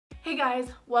Hey guys,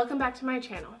 welcome back to my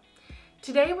channel.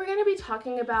 Today we're going to be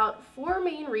talking about 4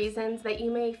 main reasons that you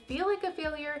may feel like a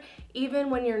failure even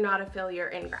when you're not a failure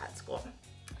in grad school.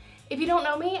 If you don't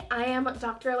know me, I am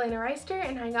Dr. Elena Reister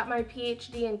and I got my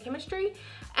PhD in chemistry,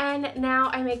 and now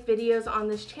I make videos on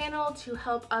this channel to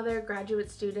help other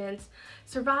graduate students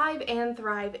survive and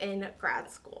thrive in grad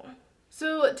school.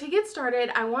 So to get started,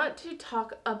 I want to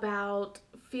talk about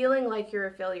feeling like you're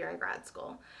a failure in grad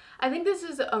school. I think this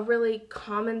is a really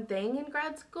common thing in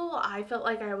grad school. I felt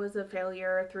like I was a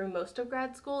failure through most of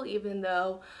grad school, even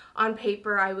though on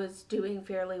paper I was doing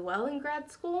fairly well in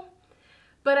grad school.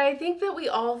 But I think that we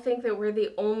all think that we're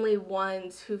the only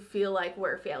ones who feel like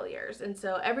we're failures. And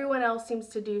so everyone else seems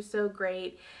to do so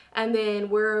great. And then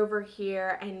we're over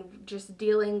here and just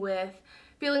dealing with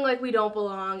feeling like we don't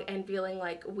belong and feeling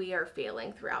like we are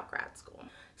failing throughout grad school.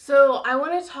 So I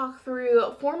want to talk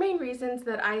through 4 main reasons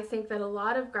that I think that a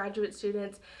lot of graduate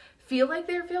students feel like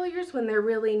they're failures when they're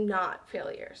really not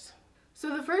failures.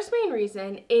 So the first main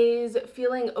reason is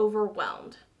feeling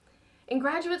overwhelmed. In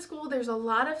graduate school, there's a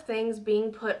lot of things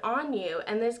being put on you,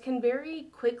 and this can very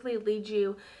quickly lead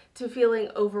you to feeling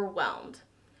overwhelmed.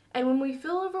 And when we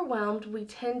feel overwhelmed, we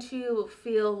tend to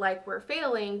feel like we're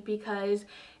failing because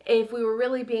if we were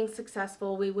really being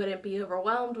successful, we wouldn't be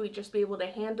overwhelmed. We'd just be able to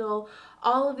handle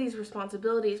all of these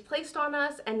responsibilities placed on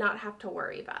us and not have to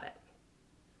worry about it.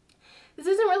 This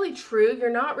isn't really true. You're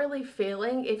not really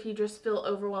failing if you just feel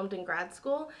overwhelmed in grad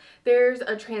school. There's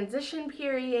a transition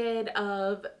period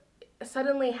of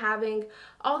suddenly having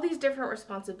all these different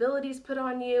responsibilities put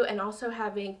on you and also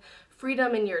having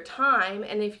freedom in your time.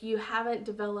 And if you haven't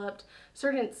developed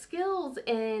certain skills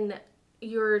in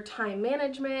your time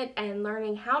management and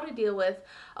learning how to deal with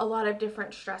a lot of different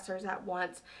stressors at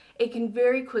once, it can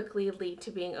very quickly lead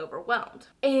to being overwhelmed.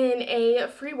 In a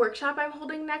free workshop I'm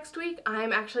holding next week,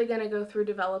 I'm actually going to go through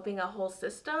developing a whole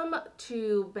system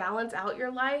to balance out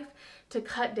your life, to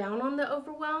cut down on the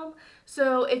overwhelm.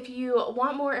 So if you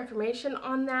want more information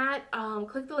on that,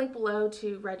 click the link below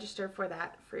to register for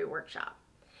that free workshop.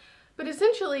 But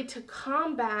essentially, to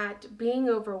combat being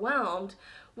overwhelmed,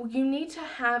 you need to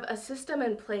have a system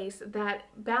in place that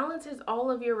balances all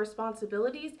of your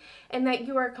responsibilities and that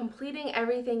you are completing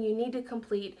everything you need to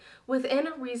complete within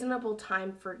a reasonable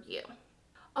time for you.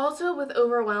 Also, with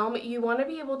overwhelm, you want to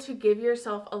be able to give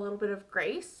yourself a little bit of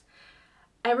grace.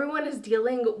 Everyone is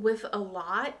dealing with a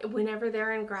lot whenever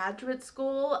they're in graduate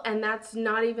school, and that's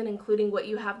not even including what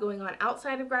you have going on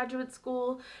outside of graduate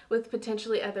school with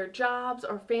potentially other jobs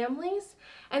or families.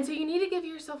 And so you need to give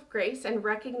yourself grace and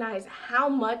recognize how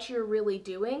much you're really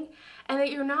doing and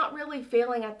that you're not really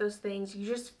failing at those things. You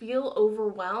just feel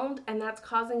overwhelmed, and that's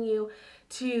causing you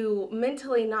to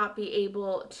mentally not be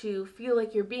able to feel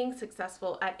like you're being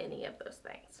successful at any of those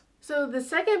things. So the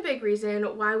second big reason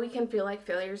why we can feel like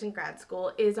failures in grad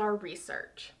school is our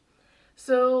research.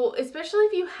 So especially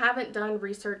if you haven't done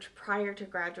research prior to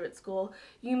graduate school,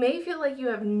 you may feel like you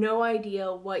have no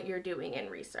idea what you're doing in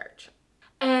research.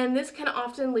 And this can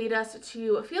often lead us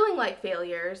to feeling like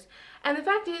failures. And the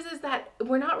fact is that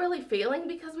we're not really failing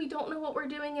because we don't know what we're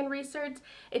doing in research.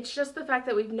 It's just the fact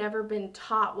that we've never been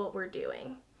taught what we're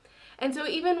doing. And so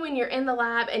even when you're in the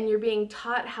lab and you're being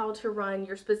taught how to run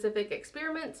your specific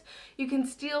experiments, you can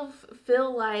still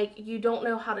feel like you don't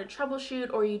know how to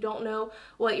troubleshoot, or you don't know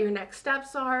what your next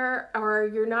steps are, or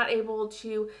you're not able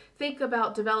to think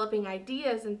about developing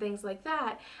ideas and things like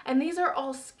that. And these are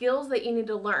all skills that you need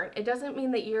to learn. It doesn't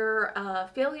mean that you're a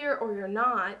failure or you're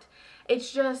not.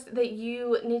 It's just that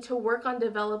you need to work on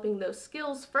developing those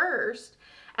skills first,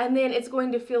 and then it's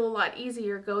going to feel a lot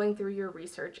easier going through your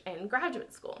research in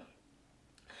graduate school.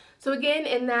 So again,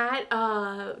 in that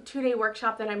 2-day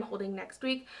workshop that I'm holding next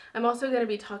week, I'm also going to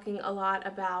be talking a lot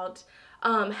about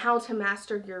how to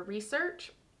master your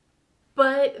research.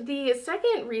 But the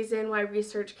second reason why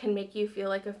research can make you feel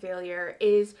like a failure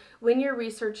is when your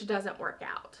research doesn't work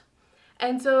out.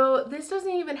 And so this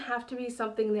doesn't even have to be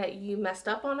something that you messed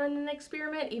up on in an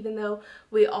experiment, even though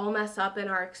we all mess up in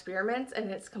our experiments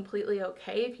and it's completely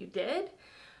okay if you did.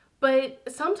 But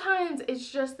sometimes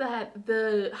it's just that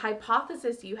the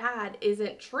hypothesis you had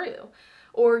isn't true,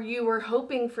 or you were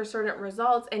hoping for certain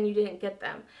results and you didn't get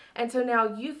them. And so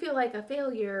now you feel like a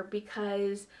failure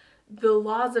because the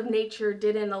laws of nature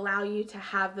didn't allow you to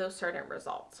have those certain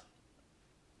results.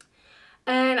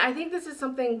 And I think this is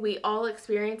something we all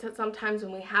experience at sometimes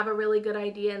when we have a really good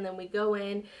idea and then we go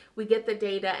in, we get the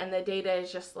data, and the data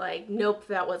is just like, nope,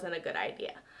 that wasn't a good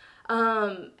idea.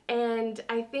 And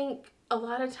I think a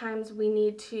lot of times we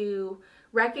need to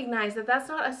recognize that that's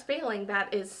not us failing,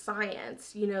 that is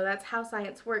science. You know, that's how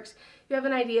science works. You have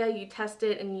an idea, you test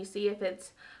it, and you see if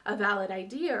it's a valid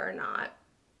idea or not.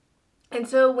 And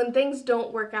so when things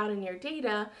don't work out in your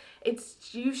data,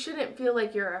 you shouldn't feel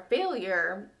like you're a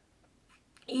failure.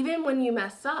 Even when you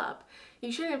mess up,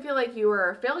 you shouldn't feel like you were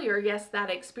a failure. Yes, that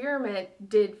experiment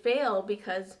did fail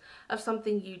because of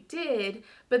something you did,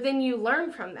 but then you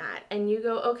learn from that and you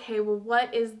go, okay, well,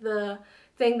 what is the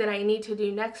thing that I need to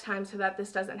do next time so that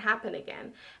this doesn't happen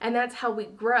again? And that's how we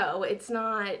grow. It's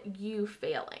not you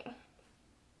failing.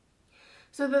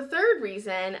 So the third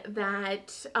reason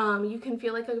that you can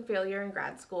feel like a failure in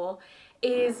grad school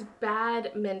is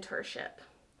bad mentorship.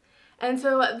 And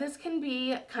so this can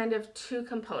be kind of two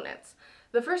components.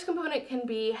 The first component can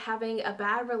be having a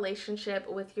bad relationship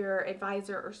with your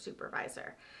advisor or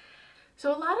supervisor. So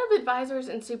a lot of advisors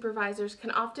and supervisors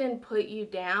can often put you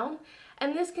down,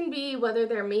 and this can be whether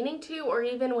they're meaning to or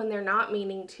even when they're not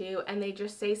meaning to, and they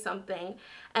just say something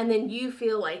and then you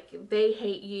feel like they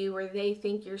hate you or they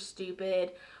think you're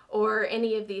stupid or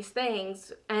any of these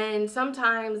things. And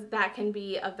sometimes that can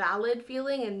be a valid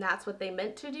feeling and that's what they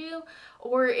meant to do,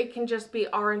 or it can just be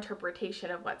our interpretation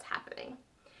of what's happening.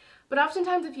 But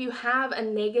oftentimes if you have a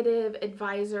negative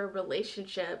advisor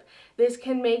relationship, this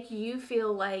can make you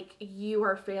feel like you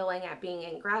are failing at being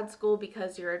in grad school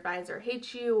because your advisor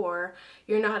hates you or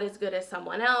you're not as good as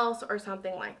someone else or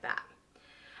something like that.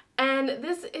 And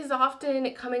this is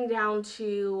often coming down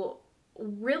to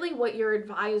really what your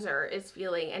advisor is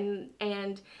feeling,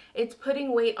 and it's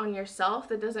putting weight on yourself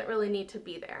that doesn't really need to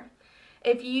be there.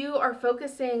 If you are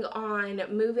focusing on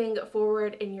moving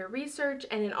forward in your research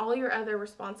and in all your other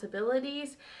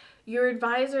responsibilities, your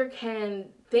advisor can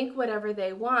think whatever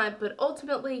they want, but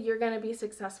ultimately you're going to be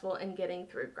successful in getting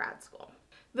through grad school.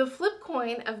 The flip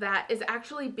coin of that is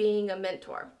actually being a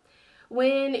mentor.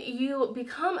 When you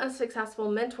become a successful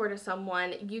mentor to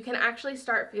someone, you can actually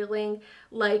start feeling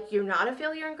like you're not a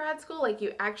failure in grad school, like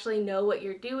you actually know what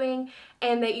you're doing,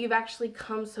 and that you've actually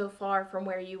come so far from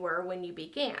where you were when you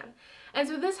began. And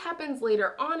so this happens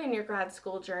later on in your grad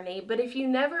school journey, but if you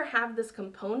never have this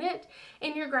component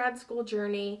in your grad school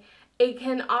journey, it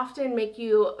can often make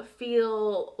you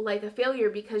feel like a failure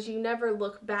because you never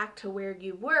look back to where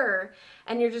you were,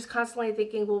 and you're just constantly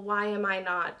thinking, well, why am I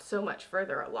not so much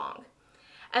further along?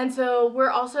 And so we're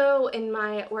also, in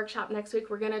my workshop next week,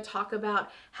 we're going to talk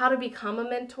about how to become a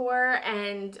mentor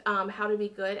and how to be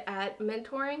good at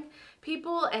mentoring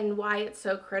people and why it's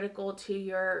so critical to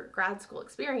your grad school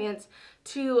experience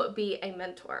to be a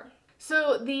mentor.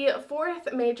 So the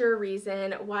fourth major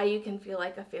reason why you can feel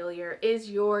like a failure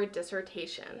is your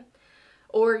dissertation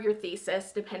or your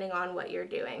thesis, depending on what you're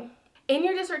doing. In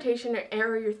your dissertation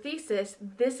or your thesis,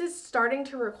 this is starting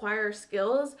to require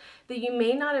skills that you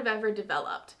may not have ever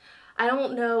developed. I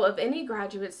don't know of any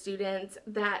graduate students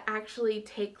that actually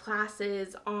take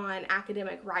classes on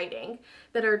academic writing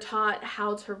that are taught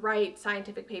how to write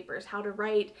scientific papers, how to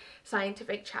write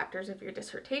scientific chapters of your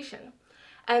dissertation.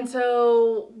 And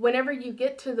so whenever you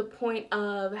get to the point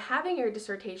of having your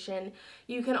dissertation,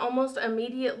 you can almost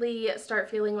immediately start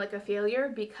feeling like a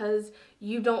failure because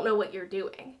you don't know what you're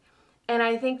doing. And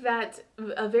I think that's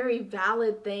a very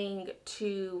valid thing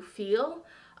to feel.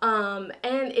 And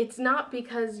it's not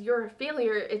because you're a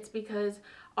failure, it's because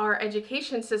our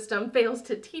education system fails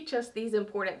to teach us these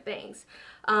important things.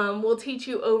 We'll teach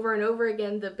you over and over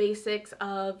again the basics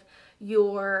of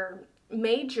your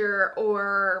major,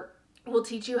 or we'll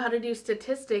teach you how to do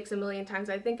statistics a million times.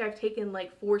 I think I've taken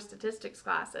like 4 statistics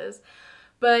classes.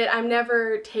 But I've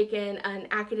never taken an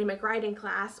academic writing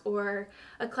class or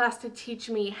a class to teach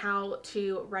me how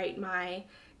to write my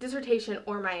dissertation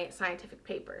or my scientific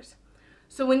papers.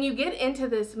 So when you get into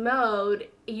this mode,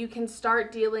 you can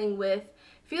start dealing with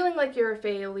feeling like you're a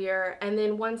failure, and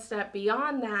then one step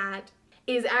beyond that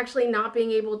is actually not being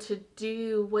able to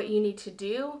do what you need to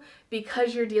do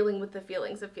because you're dealing with the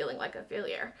feelings of feeling like a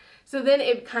failure. So then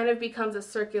it kind of becomes a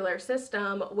circular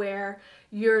system where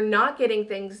you're not getting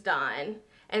things done,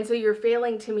 and so you're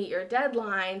failing to meet your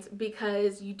deadlines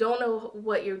because you don't know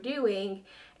what you're doing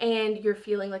and you're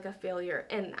feeling like a failure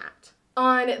in that.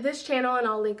 On this channel, and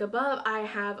I'll link above, I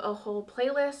have a whole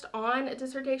playlist on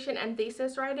dissertation and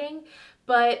thesis writing.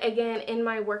 But again, in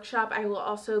my workshop, I will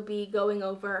also be going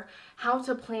over how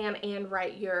to plan and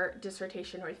write your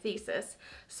dissertation or thesis.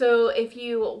 So if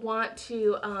you want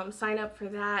to sign up for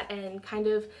that and kind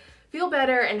of feel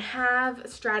better and have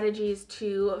strategies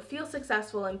to feel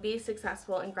successful and be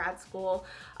successful in grad school,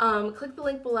 click the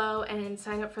link below and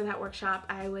sign up for that workshop.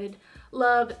 I would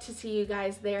love to see you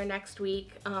guys there next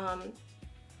week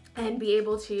and be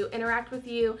able to interact with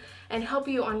you and help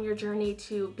you on your journey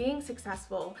to being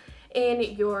successful in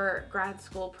your grad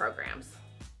school programs.